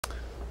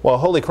Well,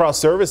 Holy Cross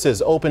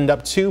Services opened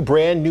up 2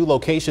 brand new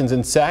locations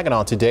in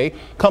Saginaw today.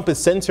 Compass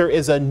Center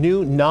is a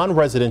new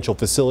non-residential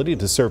facility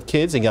to serve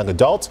kids and young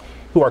adults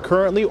who are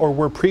currently or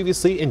were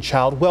previously in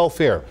child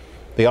welfare.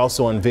 They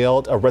also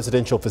unveiled a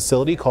residential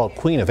facility called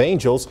Queen of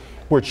Angels,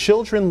 where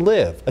children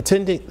live,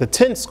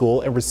 attend school,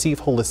 and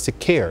receive holistic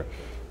care.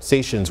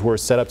 Stations were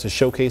set up to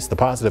showcase the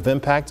positive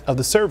impact of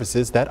the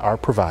services that are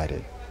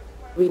provided.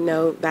 We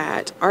know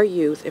that our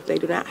youth, if they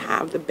do not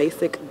have the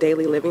basic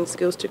daily living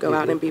skills to go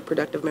out and be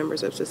productive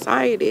members of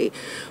society,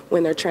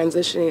 when they're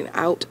transitioning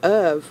out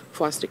of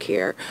foster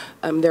care,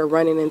 they're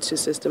running into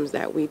systems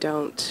that we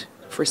don't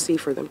foresee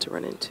for them to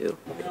run into.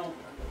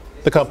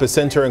 The Compass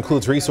Center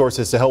includes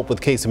resources to help with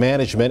case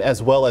management,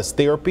 as well as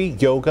therapy,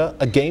 yoga,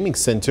 a gaming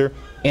center,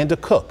 and a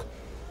cook.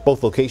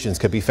 Both locations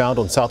can be found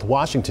on South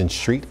Washington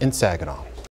Street in Saginaw.